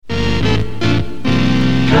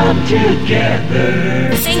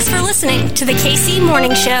together. Thanks for listening to the KC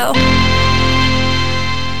Morning Show.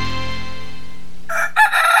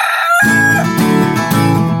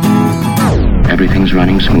 Everything's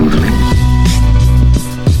running smoothly.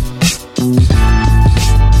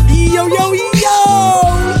 Yo, yo, yo!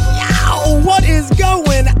 Yow! What is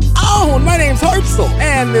going on? My name's Hartzell,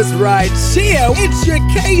 and this right here, it's your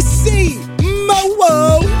KC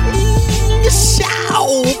Mo.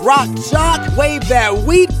 Show! Rock jock, wave that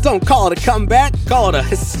wheat. Don't call it a comeback, call it a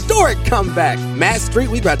historic comeback. Matt Street,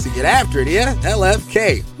 we about to get after it, yeah?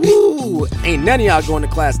 LFK. Woo! Ain't none of y'all going to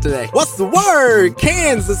class today. What's the word?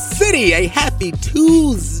 Kansas City, a happy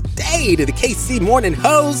Tuesday to the KC Morning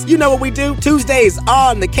Hoes. You know what we do? Tuesdays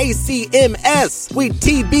on the KCMS. We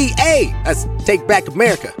TBA. That's Take Back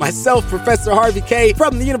America. Myself, Professor Harvey K.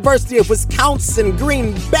 from the University of Wisconsin,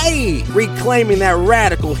 Green Bay. Reclaiming that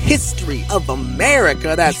radical history of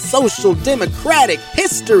America. That social democratic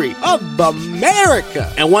history of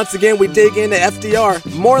America. And once again, we dig into FDR.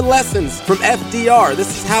 More lessons from FDR.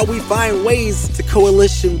 This is how we find ways to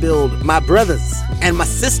coalition build. My brothers and my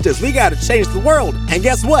sisters, we gotta change the world. And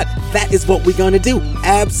guess what? That is what we're gonna do.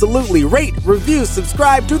 Absolutely. Rate, review,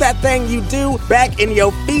 subscribe, do that thing you do back in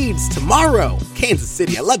your feeds tomorrow. Kansas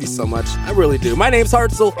City, I love you so much. I really do. My name's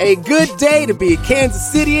Hartzell. A good day to be a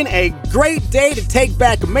Kansas Citian. A great day to take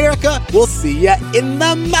back America. We'll see ya in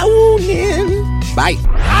the morning. Bye.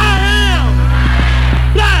 I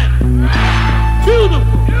am black, beautiful,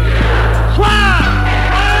 proud.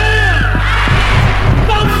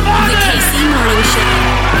 The KC Morning Show.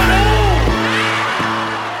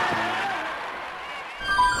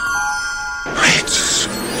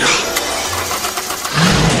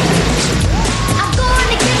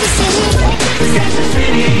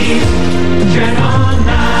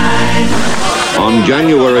 On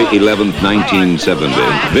January 11th, 1970,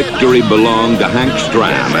 victory belonged to Hank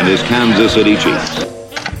Stram and his Kansas City Chiefs.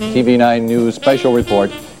 TV9 News special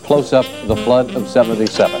report, Close Up the Flood of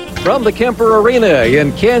 77. From the Kemper Arena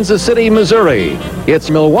in Kansas City, Missouri, it's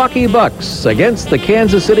Milwaukee Bucks against the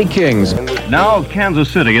Kansas City Kings. Now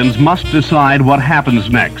Kansas Cityans must decide what happens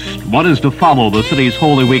next. What is to follow the city's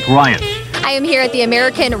Holy Week riots? I am here at the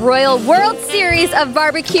American Royal World Series of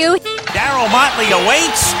Barbecue. Darryl Motley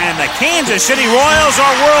awaits, and the Kansas City Royals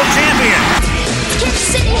are world champions.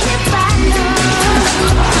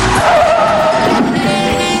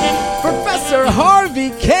 Professor Harvey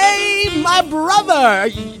K, my brother.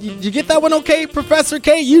 You get that one okay, Professor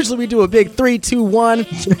K? Usually we do a big 3, 2, 1.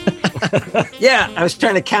 Yeah, I was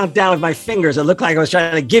trying to count down with my fingers. It looked like I was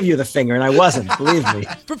trying to give you the finger, and I wasn't, believe me.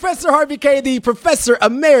 Professor Harvey K, the Professor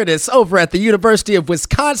Emeritus over at the University of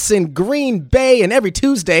Wisconsin, Green Bay, and every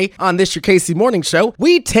Tuesday on this your KC Morning Show,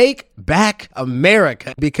 we take back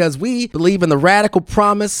America because we believe in the radical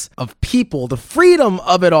promise of people, the freedom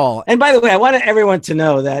of it all. And by the way, I want everyone to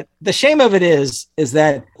know that the shame of it is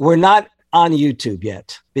that we're not on YouTube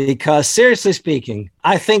yet, because seriously speaking,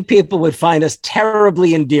 I think people would find us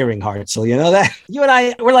terribly endearing, Hartzell. You know that? You and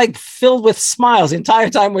I, we're like filled with smiles the entire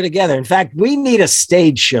time we're together. In fact, we need a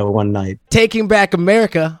stage show one night. Taking back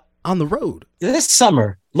America on the road. This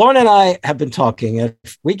summer, Lauren and I have been talking.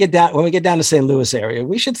 If we get down, when we get down to St. Louis area,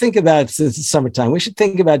 we should think about, since it's summertime, we should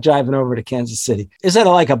think about driving over to Kansas City. Is that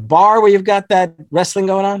like a bar where you've got that wrestling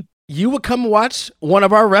going on? You would come watch one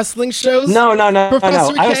of our wrestling shows? No.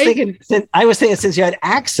 Professor K? I was thinking since you had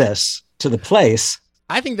access to the place.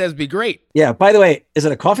 I think that'd be great. Yeah. By the way, is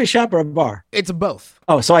it a coffee shop or a bar? It's both.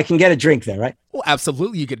 Oh, so I can get a drink there, right? Well,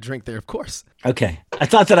 absolutely. You get a drink there, of course. Okay. I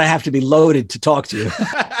thought that I have to be loaded to talk to you.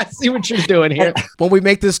 I see what you're doing here. When we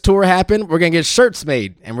make this tour happen, we're going to get shirts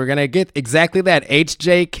made, and we're going to get exactly that.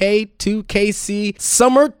 HJK2KC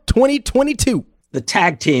Summer 2022. The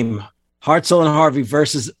tag team, Hartzell and Harvey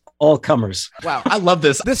versus all comers. Wow, I love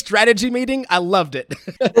this. This strategy meeting, I loved it.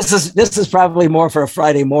 This is probably more for a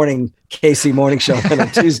Friday morning KC Morning Show than a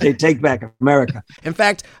Tuesday Take Back America. In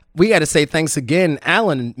fact, we got to say thanks again,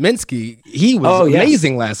 Alan Minsky. He was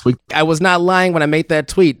amazing last week. I was not lying when I made that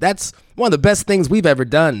tweet. That's one of the best things we've ever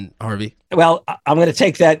done, Harvey. Well, I'm going to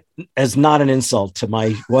take that as not an insult to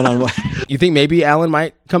my one-on-one. You think maybe Alan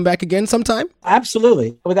might come back again sometime?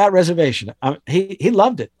 Absolutely, without reservation. He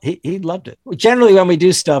loved it. He loved it. Generally, when we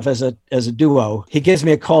do stuff as a duo, he gives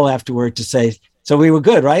me a call afterward to say, "So we were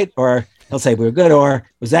good, right?" Or he'll say, "We were good," or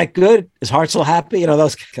 "Was that good? Is Hartzell happy?" You know,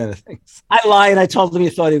 those kind of things. I lied. I told him he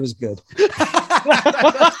thought he was good.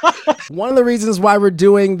 One of the reasons why we're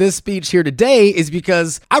doing this speech here today is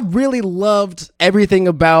because I really loved everything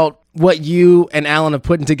about what you and Alan have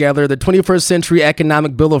put together, the 21st Century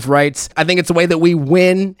Economic Bill of Rights. I think it's a way that we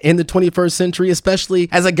win in the 21st century, especially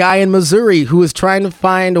as a guy in Missouri who is trying to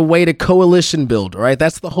find a way to coalition build, right?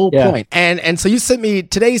 That's the whole point. And so you sent me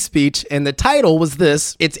today's speech, and the title was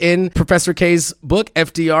this. It's in Professor K's book,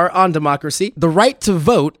 FDR on Democracy. The right to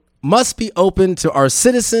vote must be open to our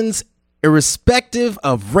citizens, irrespective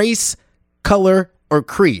of race, color, or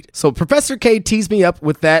creed. So Professor K teased me up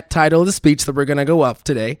with that title of the speech that we're going to go up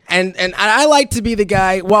today. And I like to be the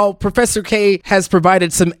guy, while Professor K has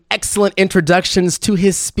provided some excellent introductions to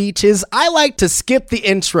his speeches, I like to skip the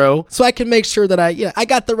intro so I can make sure that I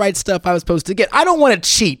got the right stuff I was supposed to get. I don't want to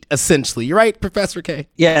cheat, essentially. You're right, Professor K?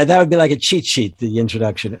 Yeah, that would be like a cheat sheet, the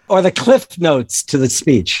introduction, or the cliff notes to the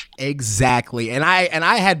speech. Exactly. And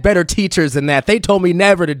I had better teachers than that. They told me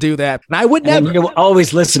never to do that. And I would never. And you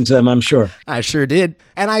always listen to them, I'm sure. I sure did.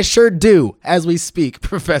 And I sure do as we speak,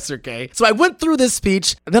 Professor K. So I went through this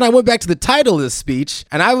speech, and then I went back to the title of this speech,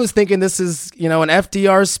 and I was thinking this is, an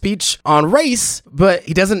FDR speech on race, but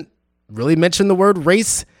he doesn't really mention the word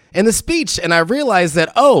race in the speech. And I realized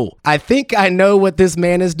that, I think I know what this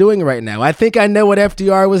man is doing right now. I think I know what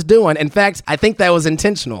FDR was doing. In fact, I think that was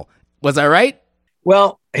intentional. Was I right?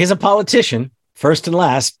 Well, he's a politician, first and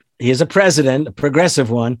last. He is a president, a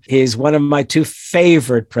progressive one. He's one of my two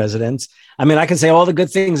favorite presidents. I mean, I can say all the good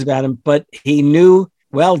things about him, but he knew,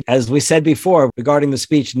 well, as we said before, regarding the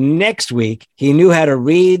speech next week, he knew how to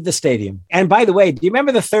read the stadium. And by the way, do you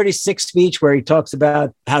remember the 36th speech where he talks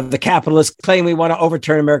about how the capitalists claim we want to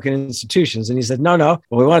overturn American institutions? And he said, no,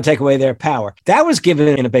 we want to take away their power. That was given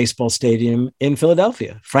in a baseball stadium in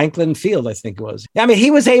Philadelphia, Franklin Field, I think it was. I mean, he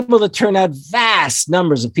was able to turn out vast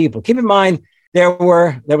numbers of people. Keep in mind, there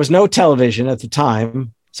was no television at the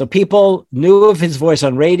time, so people knew of his voice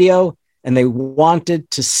on radio, and they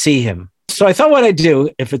wanted to see him. So I thought what I'd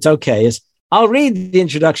do, if it's okay, is I'll read the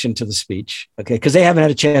introduction to the speech, okay, because they haven't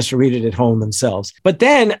had a chance to read it at home themselves. But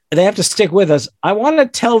then they have to stick with us. I want to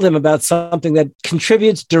tell them about something that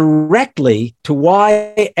contributes directly to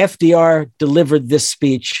why FDR delivered this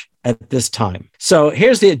speech at this time. So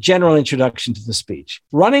here's the general introduction to the speech.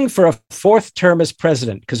 Running for a fourth term as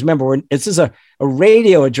president, because remember, this is a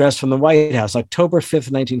radio address from the White House, October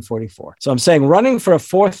 5th, 1944. So I'm saying running for a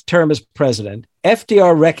fourth term as president,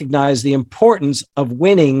 FDR recognized the importance of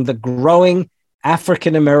winning the growing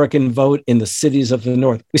African-American vote in the cities of the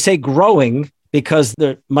North. We say growing because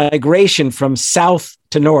the migration from south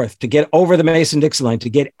to north to get over the Mason-Dixon line, to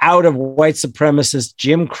get out of white supremacist,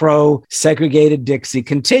 Jim Crow, segregated Dixie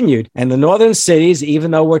continued. And the northern cities,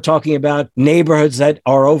 even though we're talking about neighborhoods that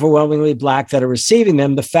are overwhelmingly Black that are receiving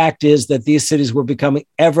them, the fact is that these cities were becoming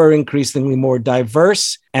ever increasingly more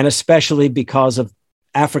diverse, and especially because of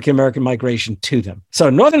African-American migration to them. So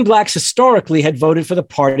Northern Blacks historically had voted for the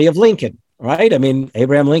party of Lincoln. Right? I mean,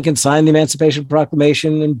 Abraham Lincoln signed the Emancipation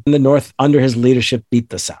Proclamation, and the North, under his leadership, beat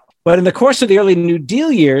the South. But in the course of the early New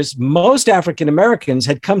Deal years, most African Americans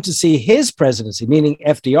had come to see his presidency, meaning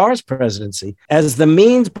FDR's presidency, as the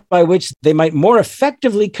means by which they might more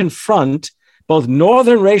effectively confront both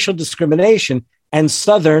Northern racial discrimination and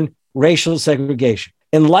Southern racial segregation.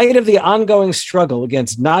 In light of the ongoing struggle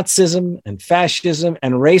against Nazism and fascism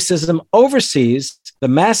and racism overseas, the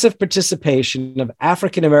massive participation of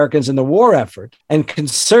African Americans in the war effort, and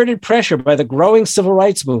concerted pressure by the growing civil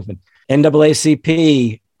rights movement,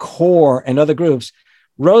 NAACP, CORE, and other groups,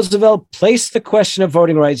 Roosevelt placed the question of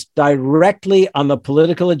voting rights directly on the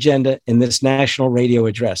political agenda in this national radio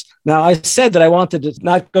address. Now, I said that I wanted to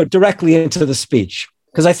not go directly into the speech,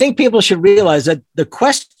 because I think people should realize that the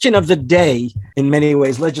question of the day, in many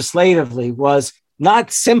ways, legislatively, was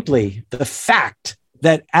not simply the fact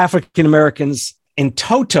that African Americans in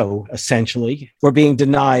toto, essentially, were being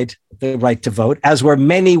denied the right to vote, as were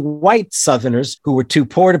many white Southerners who were too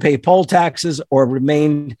poor to pay poll taxes or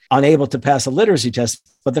remained unable to pass a literacy test.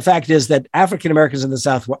 But the fact is that African Americans in the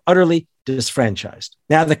South were utterly disfranchised.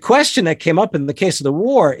 Now, the question that came up in the case of the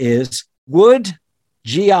war is, would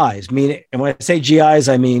GIs, meaning, and when I say GIs,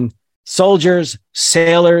 I mean soldiers,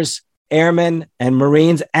 sailors, airmen, and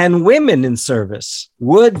Marines, and women in service,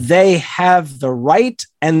 would they have the right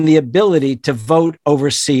and the ability to vote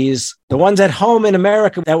overseas? The ones at home in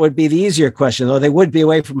America, that would be the easier question, though they would be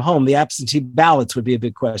away from home. The absentee ballots would be a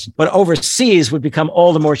big question. But overseas would become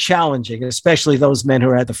all the more challenging, especially those men who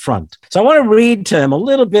are at the front. So I want to read to them a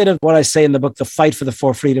little bit of what I say in the book, The Fight for the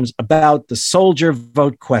Four Freedoms, about the soldier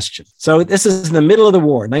vote question. So this is in the middle of the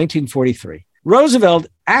war, 1943. Roosevelt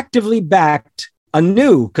actively backed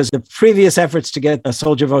anew, because the previous efforts to get a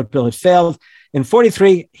soldier vote bill had failed. In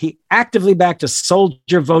 43, he actively backed a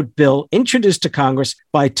soldier vote bill introduced to Congress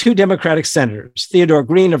by two Democratic senators, Theodore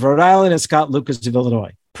Green of Rhode Island and Scott Lucas of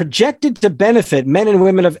Illinois. Projected to benefit men and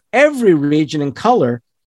women of every region and color,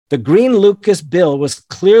 the Green-Lucas bill was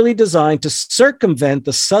clearly designed to circumvent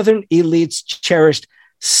the Southern elites' cherished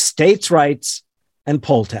states' rights and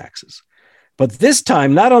poll taxes. But this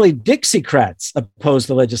time, not only Dixiecrats opposed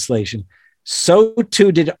the legislation, so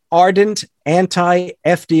too did ardent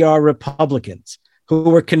anti-FDR Republicans who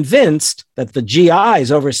were convinced that the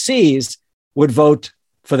GIs overseas would vote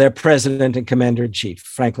for their president and commander-in-chief,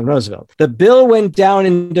 Franklin Roosevelt. The bill went down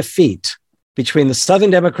in defeat between the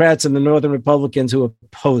Southern Democrats and the Northern Republicans who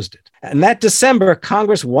opposed it. And that December,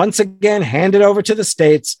 Congress once again handed over to the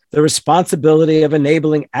states the responsibility of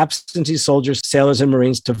enabling absentee soldiers, sailors, and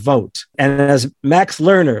Marines to vote. And as Max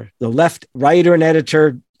Lerner, the left writer and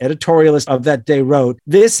editorialist of that day wrote,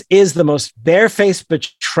 this is the most barefaced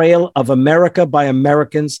betrayal of America by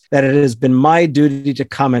Americans that it has been my duty to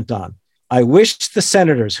comment on. I wish the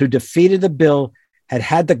senators who defeated the bill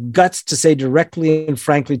had the guts to say directly and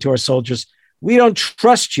frankly to our soldiers, we don't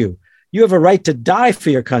trust you. You have a right to die for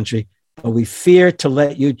your country, but we fear to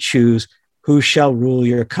let you choose who shall rule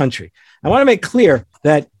your country. I want to make clear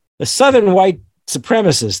that the Southern white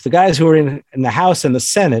supremacists, the guys who are in the House and the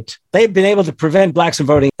Senate, they've been able to prevent blacks from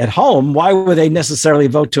voting at home. Why would they necessarily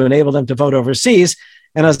vote to enable them to vote overseas?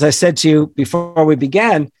 And as I said to you before we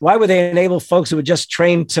began, why would they enable folks who were just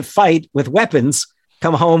trained to fight with weapons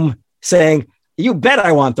come home saying, you bet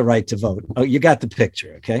I want the right to vote? Oh, you got the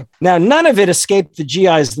picture, okay? Now, none of it escaped the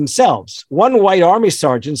GIs themselves. One white army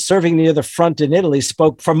sergeant serving near the front in Italy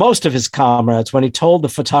spoke for most of his comrades when he told the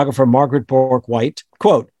photographer Margaret Bork White,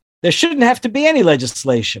 quote, there shouldn't have to be any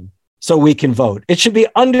legislation so we can vote. It should be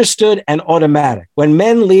understood and automatic. When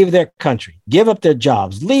men leave their country, give up their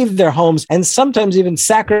jobs, leave their homes, and sometimes even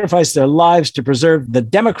sacrifice their lives to preserve the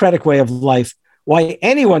democratic way of life, why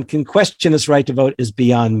anyone can question this right to vote is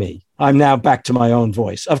beyond me. I'm now back to my own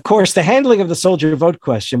voice. Of course, the handling of the soldier vote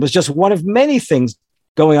question was just one of many things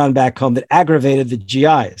going on back home that aggravated the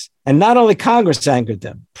GIs. And not only Congress angered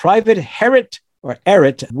them. Private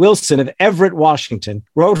Eric Wilson of Everett, Washington,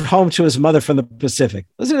 wrote home to his mother from the Pacific.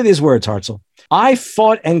 Listen to these words, Hartzell. I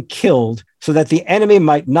fought and killed so that the enemy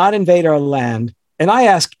might not invade our land. And I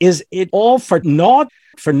ask, is it all for naught,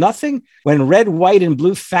 for nothing, when red, white, and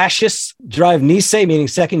blue fascists drive Nisei, meaning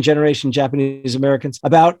second-generation Japanese Americans,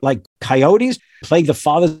 about like coyotes, plague the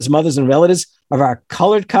fathers, mothers, and relatives of our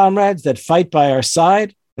colored comrades that fight by our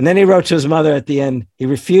side? And then he wrote to his mother at the end, he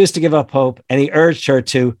refused to give up hope, and he urged her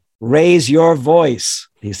to raise your voice,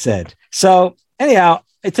 he said. So anyhow,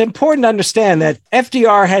 it's important to understand that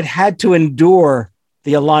FDR had to endure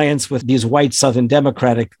the alliance with these white Southern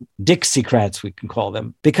Democratic Dixiecrats, we can call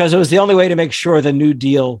them, because it was the only way to make sure the New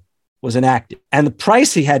Deal was enacted. And the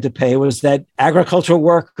price he had to pay was that agricultural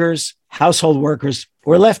workers, household workers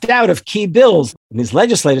were left out of key bills. When these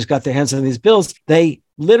legislators got their hands on these bills, they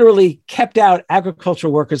literally kept out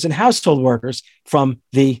agricultural workers and household workers from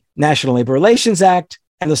the National Labor Relations Act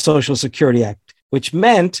and the Social Security Act, which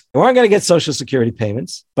meant they weren't going to get Social Security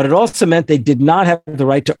payments, but it also meant they did not have the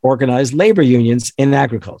right to organize labor unions in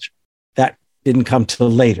agriculture. That didn't come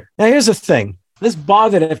till later. Now, here's the thing. This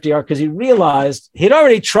bothered FDR because he realized he'd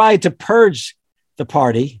already tried to purge the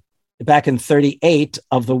party back in 1938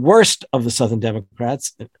 of the worst of the Southern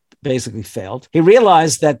Democrats. It basically failed. He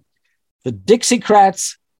realized that the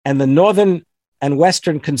Dixiecrats and the Northern and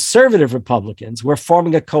Western conservative Republicans were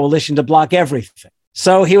forming a coalition to block everything.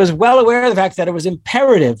 So he was well aware of the fact that it was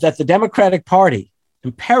imperative that the Democratic Party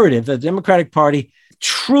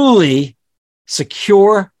truly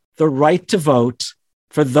secure the right to vote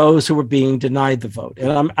for those who were being denied the vote. And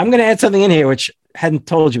I'm going to add something in here, which I hadn't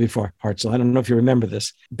told you before, Hartzell. I don't know if you remember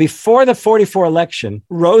this. Before the 1944 election,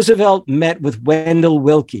 Roosevelt met with Wendell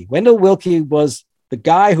Willkie. Wendell Willkie was the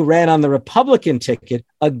guy who ran on the Republican ticket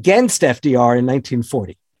against FDR in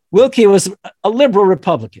 1940. Willkie was a liberal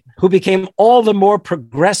Republican who became all the more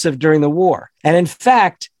progressive during the war. And in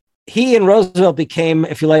fact, he and Roosevelt became,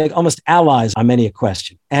 if you like, almost allies on many a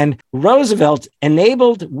question. And Roosevelt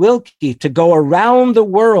enabled Willkie to go around the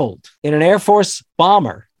world in an Air Force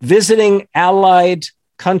bomber, visiting allied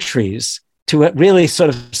countries to really sort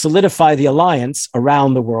of solidify the alliance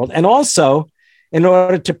around the world, and also in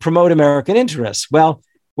order to promote American interests. Well,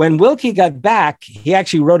 when Willkie got back, he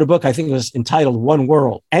actually wrote a book, I think it was entitled One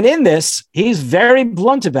World. And in this, he's very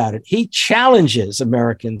blunt about it. He challenges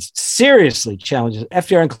Americans, seriously challenges,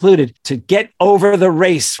 FDR included, to get over the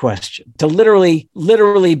race question, to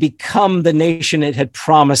literally become the nation it had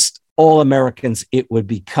promised all Americans it would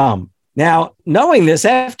become. Now, knowing this,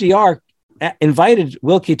 FDR invited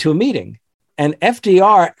Willkie to a meeting. And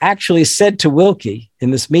FDR actually said to Willkie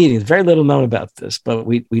in this meeting, very little known about this, but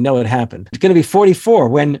we know it happened. It's going to be 44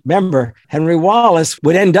 when, remember, Henry Wallace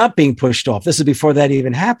would end up being pushed off. This is before that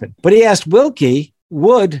even happened. But he asked Willkie,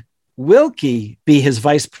 would Willkie be his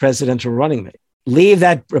vice presidential running mate? Leave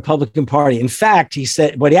that Republican Party. In fact, he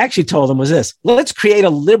said, what he actually told him was this: let's create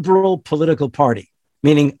a liberal political party,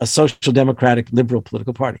 meaning a social democratic liberal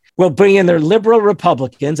political party. We'll bring in their liberal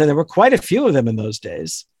Republicans, and there were quite a few of them in those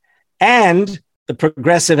days, and the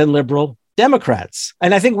progressive and liberal Democrats.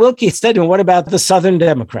 And I think Willkie said to him, what about the Southern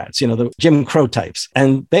Democrats, the Jim Crow types?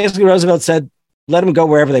 And basically Roosevelt said, let them go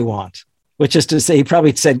wherever they want, which is to say, he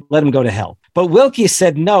probably said, let them go to hell. But Willkie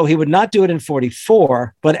said, no, he would not do it in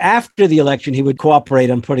 44, but after the election, he would cooperate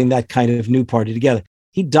on putting that kind of new party together.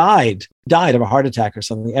 He died of a heart attack or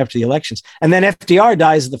something after the elections. And then FDR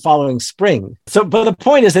dies the following spring. So, but the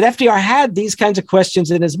point is that FDR had these kinds of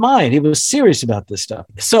questions in his mind. He was serious about this stuff.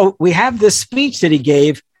 So we have this speech that he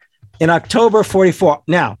gave in October 44.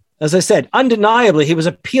 Now, as I said, undeniably, he was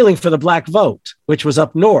appealing for the black vote, which was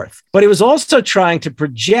up north. But he was also trying to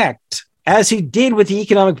project, as he did with the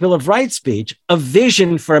Economic Bill of Rights speech, a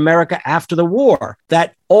vision for America after the war,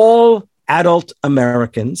 that all adult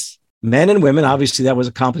Americans, men and women, obviously that was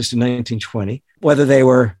accomplished in 1920, whether they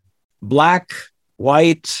were black,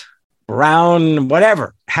 white, brown,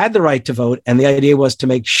 whatever, had the right to vote. And the idea was to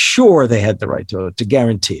make sure they had the right to vote, to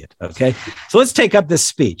guarantee it. Okay. So let's take up this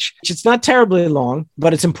speech. It's not terribly long,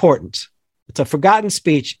 but it's important. It's a forgotten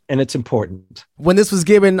speech, and it's important. When this was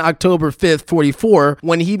given October 5th, 44,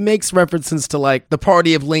 when he makes references to like the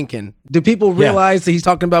party of Lincoln, do people realize that he's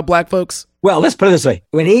talking about black folks? Well, let's put it this way.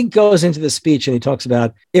 When he goes into the speech and he talks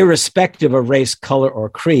about irrespective of race, color, or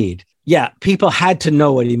creed, people had to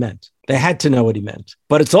know what he meant. They had to know what he meant.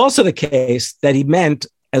 But it's also the case that he meant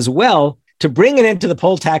as well to bring it into the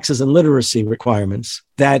poll taxes and literacy requirements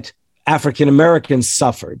that African Americans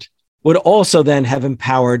suffered would also then have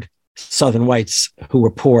empowered Southern whites who were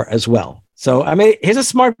poor as well. So, I mean, he's a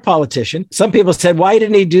smart politician. Some people said, why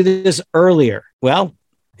didn't he do this earlier? Well,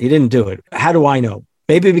 he didn't do it. How do I know?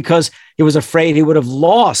 Maybe because he was afraid he would have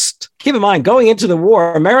lost. Keep in mind, going into the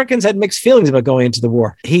war, Americans had mixed feelings about going into the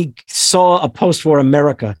war. He saw a post-war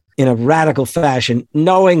America in a radical fashion,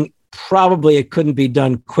 knowing probably it couldn't be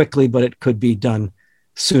done quickly, but it could be done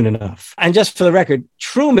soon enough. And just for the record,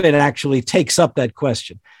 Truman actually takes up that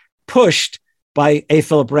question, pushed by A.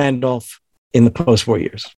 Philip Randolph in the post-war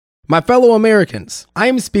years. My fellow Americans, I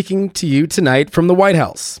am speaking to you tonight from the White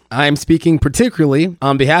House. I am speaking particularly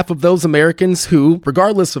on behalf of those Americans who,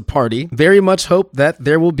 regardless of party, very much hope that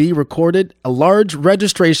there will be recorded a large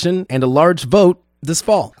registration and a large vote this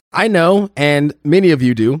fall. I know, and many of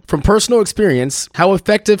you do, from personal experience, how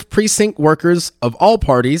effective precinct workers of all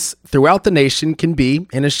parties throughout the nation can be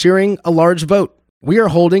in assuring a large vote. We are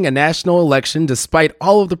holding a national election despite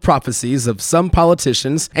all of the prophecies of some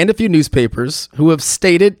politicians and a few newspapers who have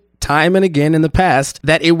stated time and again in the past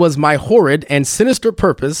that it was my horrid and sinister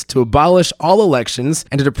purpose to abolish all elections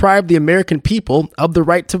and to deprive the American people of the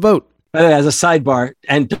right to vote. As a sidebar,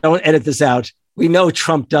 and don't edit this out, we know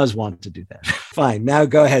Trump does want to do that. Fine, now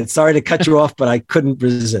go ahead. Sorry to cut you off, but I couldn't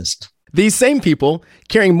resist. These same people,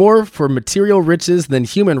 caring more for material riches than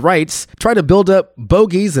human rights, try to build up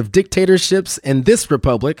bogeys of dictatorships in this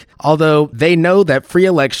republic, although they know that free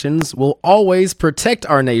elections will always protect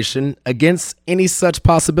our nation against any such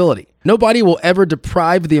possibility. Nobody will ever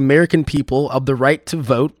deprive the American people of the right to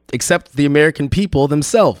vote except the American people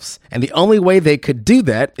themselves. And the only way they could do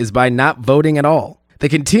that is by not voting at all. The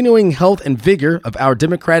continuing health and vigor of our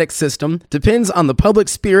democratic system depends on the public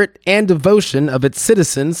spirit and devotion of its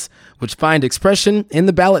citizens, which find expression in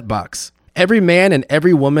the ballot box. Every man and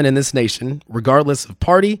every woman in this nation, regardless of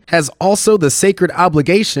party, has also the sacred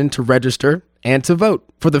obligation to register and to vote.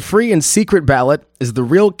 For the free and secret ballot is the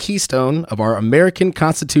real keystone of our American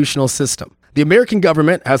constitutional system. The American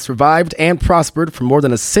government has survived and prospered for more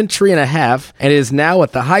than a century and a half and is now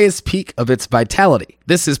at the highest peak of its vitality.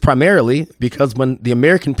 This is primarily because when the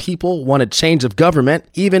American people want a change of government,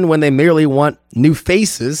 even when they merely want new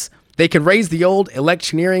faces, they can raise the old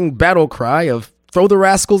electioneering battle cry of throw the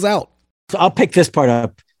rascals out. So I'll pick this part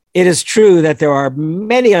up. It is true that there are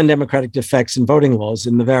many undemocratic defects in voting laws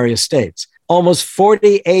in the various states. Almost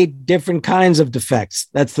 48 different kinds of defects.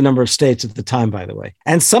 That's the number of states at the time, by the way.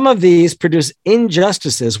 And some of these produce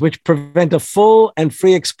injustices which prevent a full and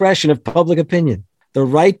free expression of public opinion. The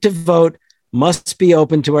right to vote must be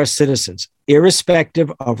open to our citizens,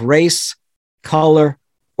 irrespective of race, color,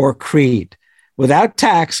 or creed, without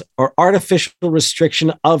tax or artificial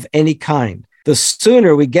restriction of any kind. The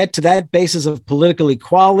sooner we get to that basis of political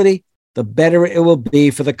equality, the better it will be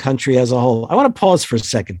for the country as a whole. I want to pause for a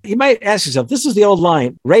second. You might ask yourself, this is the old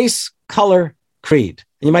line, race, color, creed.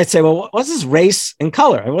 And you might say, well, what's this race and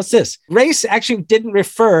color? And what's this? Race actually didn't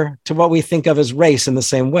refer to what we think of as race in the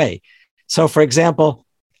same way. So, for example,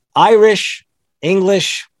 Irish,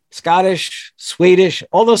 English, Scottish, Swedish,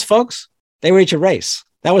 all those folks, they were each a race.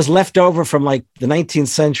 That was left over from like the 19th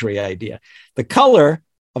century idea. The color,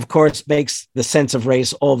 of course, makes the sense of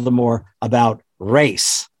race all the more about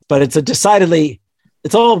race. But it's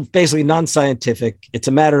all basically non-scientific. It's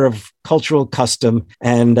a matter of cultural custom.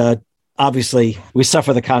 And obviously, we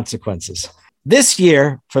suffer the consequences. This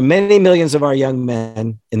year, for many millions of our young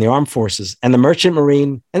men in the armed forces and the merchant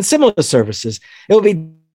marine and similar services, it will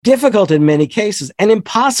be difficult in many cases and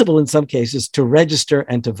impossible in some cases to register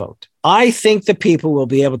and to vote. I think the people will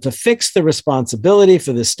be able to fix the responsibility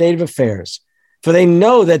for the state of affairs, for they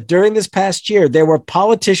know that during this past year, there were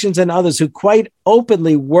politicians and others who quite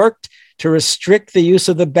openly worked to restrict the use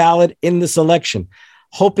of the ballot in this election,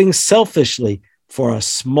 hoping selfishly for a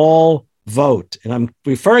small vote. And I'm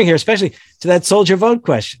referring here especially to that soldier vote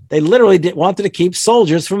question. They literally wanted to keep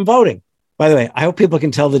soldiers from voting. By the way, I hope people can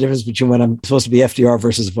tell the difference between when I'm supposed to be FDR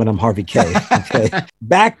versus when I'm Harvey K. Okay.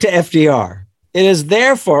 Back to FDR. It is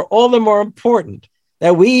therefore all the more important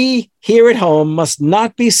that we here at home must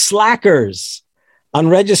not be slackers on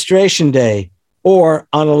registration day or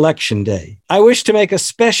on election day. I wish to make a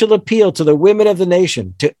special appeal to the women of the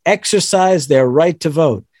nation to exercise their right to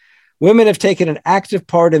vote. Women have taken an active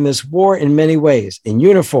part in this war in many ways, in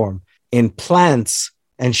uniform, in plants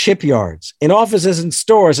and shipyards, in offices and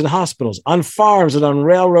stores and hospitals, on farms and on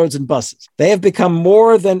railroads and buses. They have become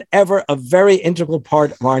more than ever a very integral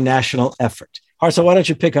part of our national effort. Hartzell, why don't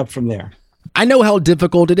you pick up from there? I know how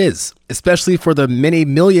difficult it is, especially for the many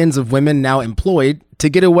millions of women now employed, to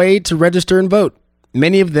get away to register and vote.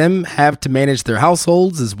 Many of them have to manage their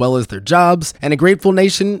households as well as their jobs, and a grateful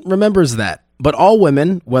nation remembers that. But all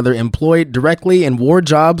women, whether employed directly in war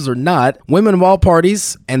jobs or not, women of all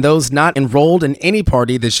parties, and those not enrolled in any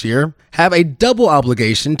party this year, have a double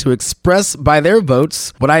obligation to express by their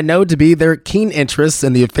votes what I know to be their keen interests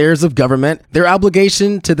in the affairs of government, their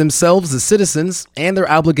obligation to themselves as citizens, and their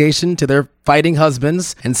obligation to their fighting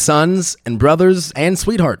husbands and sons and brothers and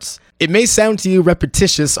sweethearts. It may sound to you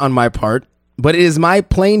repetitious on my part, but it is my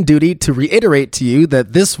plain duty to reiterate to you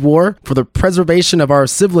that this war for the preservation of our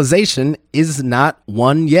civilization is not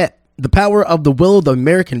won yet. The power of the will of the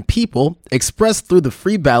American people, expressed through the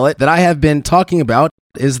free ballot that I have been talking about,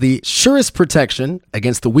 is the surest protection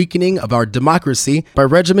against the weakening of our democracy by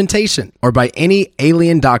regimentation or by any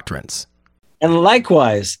alien doctrines. And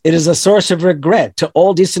likewise, it is a source of regret to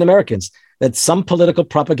all decent Americans that some political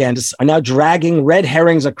propagandists are now dragging red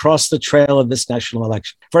herrings across the trail of this national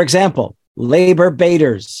election. For example, labor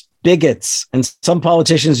baiters, bigots, and some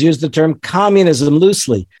politicians use the term communism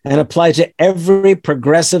loosely and apply to every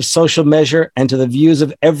progressive social measure and to the views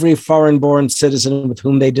of every foreign-born citizen with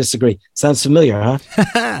whom they disagree. Sounds familiar,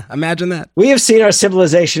 huh? Imagine that. We have seen our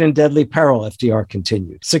civilization in deadly peril, FDR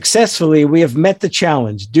continued. Successfully, we have met the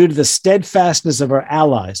challenge due to the steadfastness of our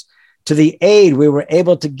allies, to the aid we were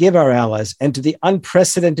able to give our allies, and to the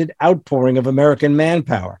unprecedented outpouring of American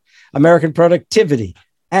manpower, American productivity,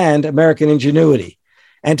 and American ingenuity,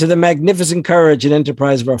 and to the magnificent courage and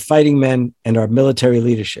enterprise of our fighting men and our military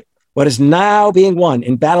leadership. What is now being won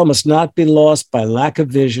in battle must not be lost by lack of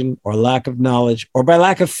vision or lack of knowledge or by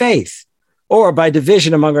lack of faith or by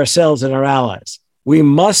division among ourselves and our allies. We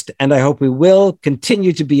must, and I hope we will,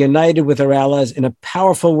 continue to be united with our allies in a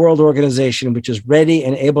powerful world organization which is ready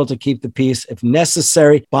and able to keep the peace, if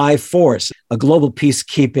necessary, by force, a global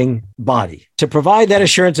peacekeeping body. To provide that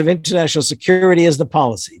assurance of international security is the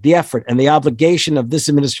policy, the effort, and the obligation of this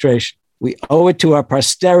administration. We owe it to our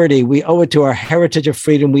posterity. We owe it to our heritage of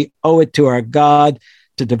freedom. We owe it to our God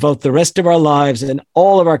to devote the rest of our lives and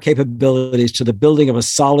all of our capabilities to the building of a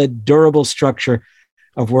solid, durable structure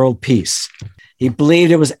of world peace. He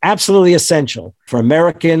believed it was absolutely essential for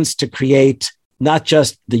Americans to create not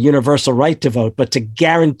just the universal right to vote, but to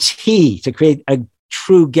create a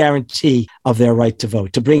true guarantee of their right to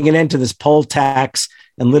vote, to bring an end to this poll tax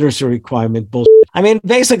and literacy requirement bullshit. I mean,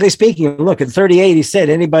 basically speaking, look, in 1938, he said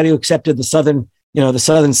anybody who accepted the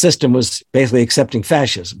Southern system was basically accepting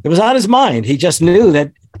fascism. It was on his mind. He just knew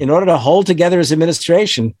that in order to hold together his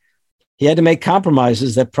administration, he had to make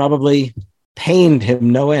compromises that probably pained him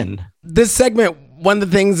no end. This segment, one of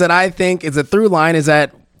the things that I think is a through line is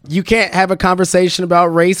that you can't have a conversation about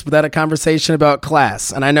race without a conversation about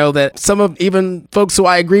class. And I know that some of even folks who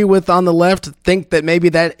I agree with on the left think that maybe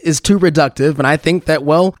that is too reductive. And I think that,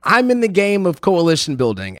 well, I'm in the game of coalition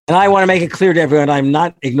building. And I want to make it clear to everyone, I'm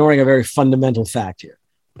not ignoring a very fundamental fact here.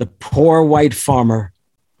 the poor white farmer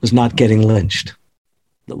was not getting lynched.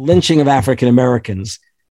 The lynching of African Americans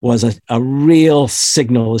was a real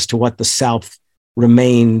signal as to what the South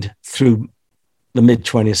remained through the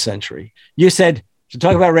mid-20th century. You said, to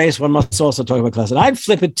talk about race, one must also talk about class. And I'd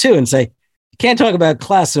flip it too and say, you can't talk about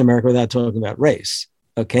class in America without talking about race.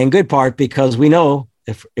 Okay, in good part because we know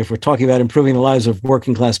if we're talking about improving the lives of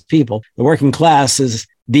working class people, the working class is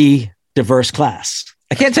the diverse class.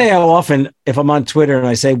 I can't tell you how often, if I'm on Twitter and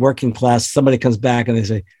I say working class, somebody comes back and they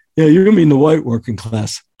say, yeah, you mean the white working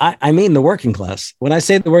class. I mean the working class. When I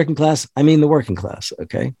say the working class, I mean the working class,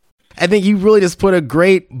 okay? I think you really just put a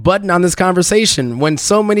great button on this conversation. When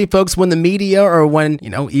so many folks, when the media or when,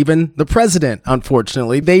 even the president,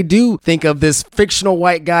 unfortunately, they do think of this fictional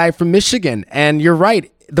white guy from Michigan. And you're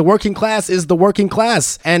right. The working class is the working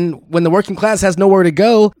class. And when the working class has nowhere to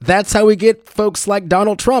go, that's how we get folks like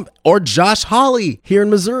Donald Trump or Josh Hawley here in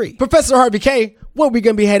Missouri. Professor Harvey Kaye, where are we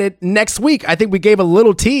going to be headed next week? I think we gave a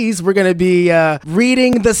little tease. We're going to be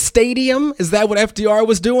reading the stadium. Is that what FDR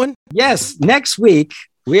was doing? Yes. Next week,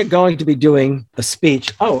 we are going to be doing a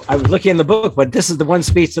speech. Oh, I was looking in the book, but this is the one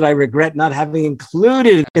speech that I regret not having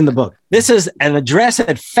included in the book. This is an address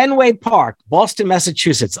at Fenway Park, Boston,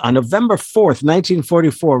 Massachusetts, on November 4th,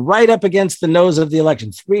 1944, right up against the nose of the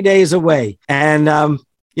election, 3 days away. And,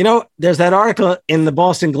 there's that article in the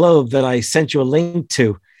Boston Globe that I sent you a link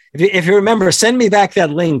to. If you remember, send me back that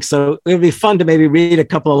link. So it would be fun to maybe read a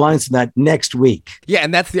couple of lines from that next week. Yeah,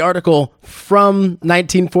 and that's the article from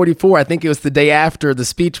 1944. I think it was the day after the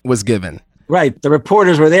speech was given. Right. The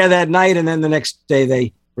reporters were there that night, and then the next day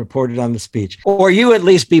they reported on the speech. Or you at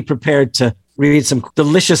least be prepared to read some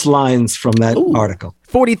delicious lines from that article.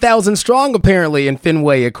 40,000 strong, apparently, in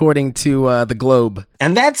Fenway, according to the Globe.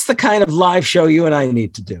 And that's the kind of live show you and I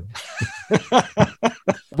need to do.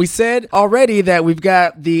 We said already that we've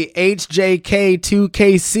got the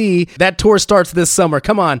HJK2KC. That tour starts this summer.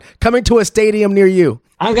 Come on, coming to a stadium near you.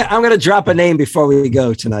 I'm going to drop a name before we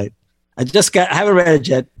go tonight. I haven't read it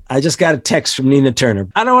yet. I just got a text from Nina Turner.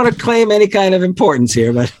 I don't want to claim any kind of importance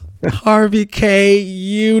here, but Harvey Kaye,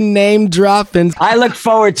 you name dropping. I look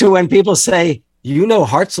forward to when people say, you know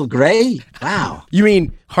Hartzell Gray? Wow. You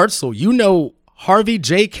mean Hartzell, you know Harvey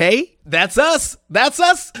J. Kaye? That's us. That's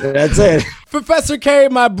us. That's it. Professor Kaye,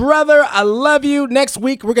 my brother, I love you. Next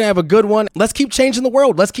week, we're going to have a good one. Let's keep changing the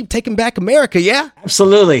world. Let's keep taking back America, yeah?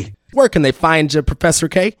 Absolutely. Where can they find you, Professor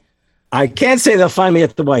Kaye? I can't say they'll find me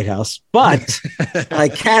at the White House, but I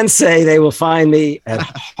can say they will find me at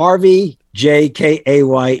Harvey J. Kaye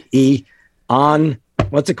on,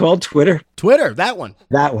 what's it called? Twitter? Twitter, that one.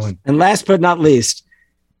 That one. And last but not least,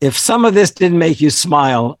 if some of this didn't make you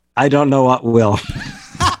smile, I don't know what will.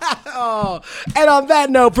 Oh, and on that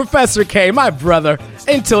note, Professor Kaye, my brother,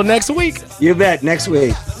 until next week. You bet, next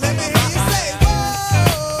week.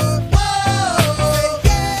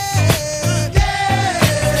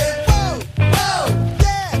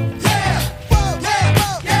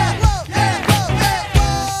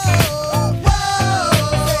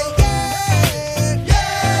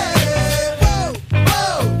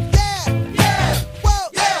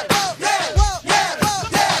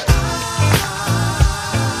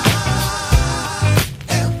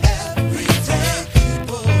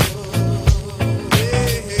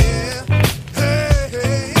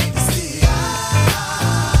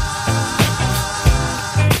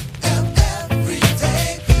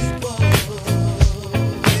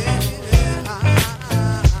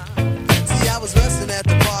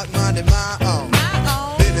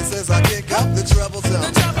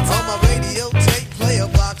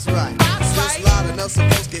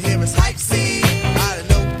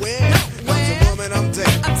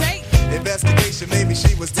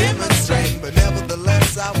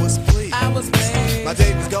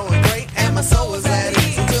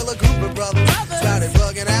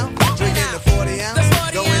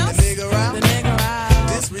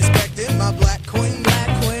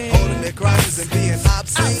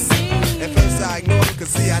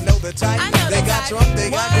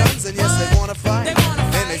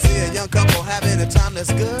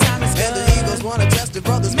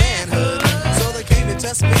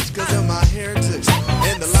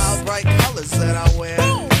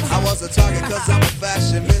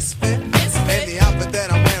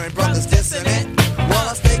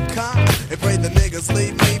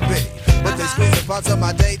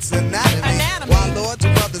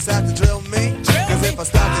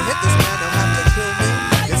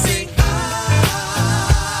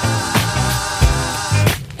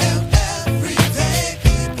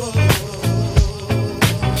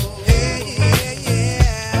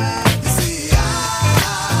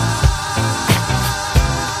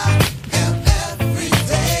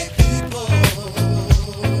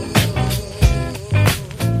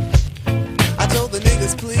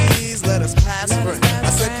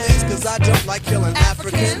 like killing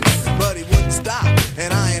Africans. But he wouldn't stop,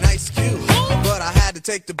 and I ain't Ice Cube. But I had to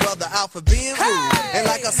take the brother out for being rude. And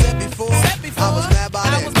like I said before, I was mad by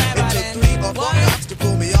then. It took 3 or 4 cops to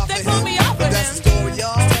pull me off the hill. But that's the story,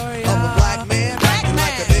 y'all, of a black man acting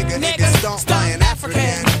like a nigga. Niggas stomp by an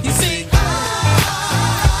African. You see,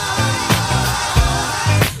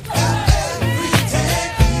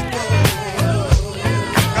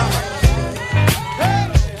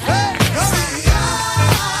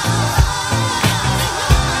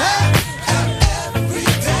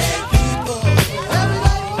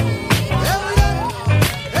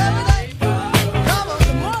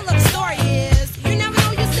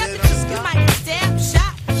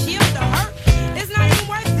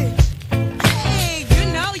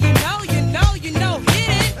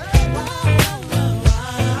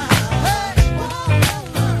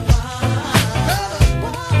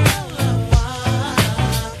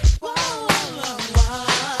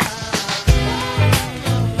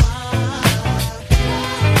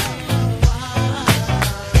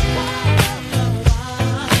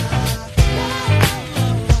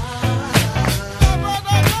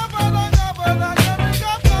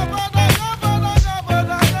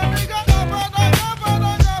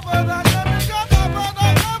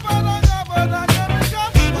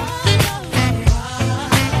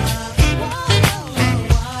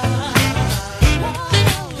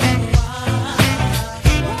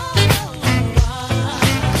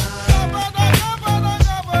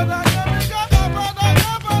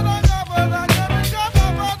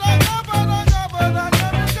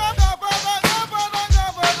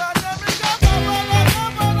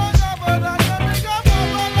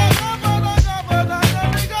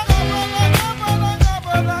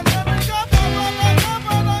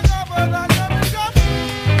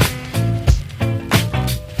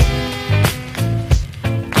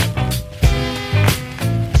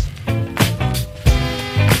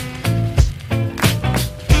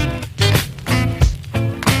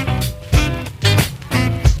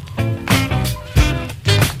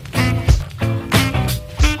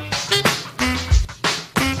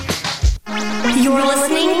 You're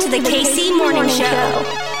listening to the KC Morning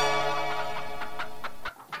Show.